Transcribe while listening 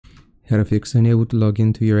how to fix unable to log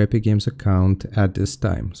into your Epic Games account at this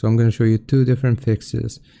time. So I'm going to show you two different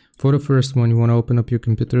fixes. For the first one, you want to open up your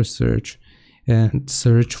computer search and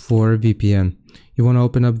search for VPN. You want to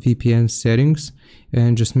open up VPN settings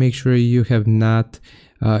and just make sure you have not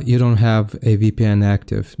you don't have a VPN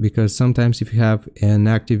active, because sometimes if you have an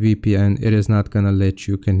active VPN, it is not going to let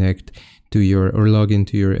you connect to your or log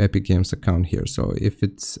into your Epic Games account here. So if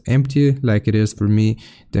it's empty like it is for me,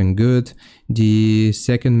 then good. The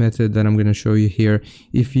second method that I'm going to show you here,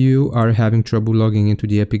 if you are having trouble logging into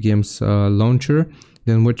the Epic Games launcher,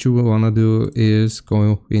 then what you want to do is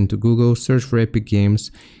go into Google, search for Epic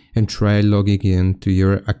Games, and try logging in to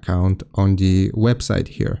your account on the website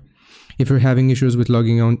here. If you're having issues with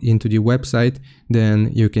logging on into the website,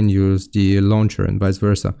 then you can use the launcher and vice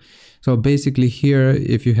versa. So basically here,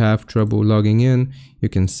 if you have trouble logging in, you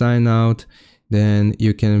can sign out, then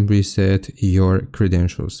you can reset your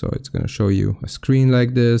credentials. So it's going to show you a screen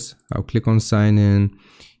like this. I'll click on sign in.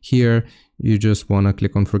 Here, you just want to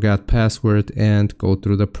click on forgot password and go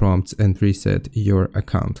through the prompts and reset your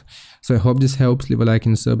account. So I hope this helps. Leave a like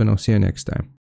and sub, and I'll see you next time.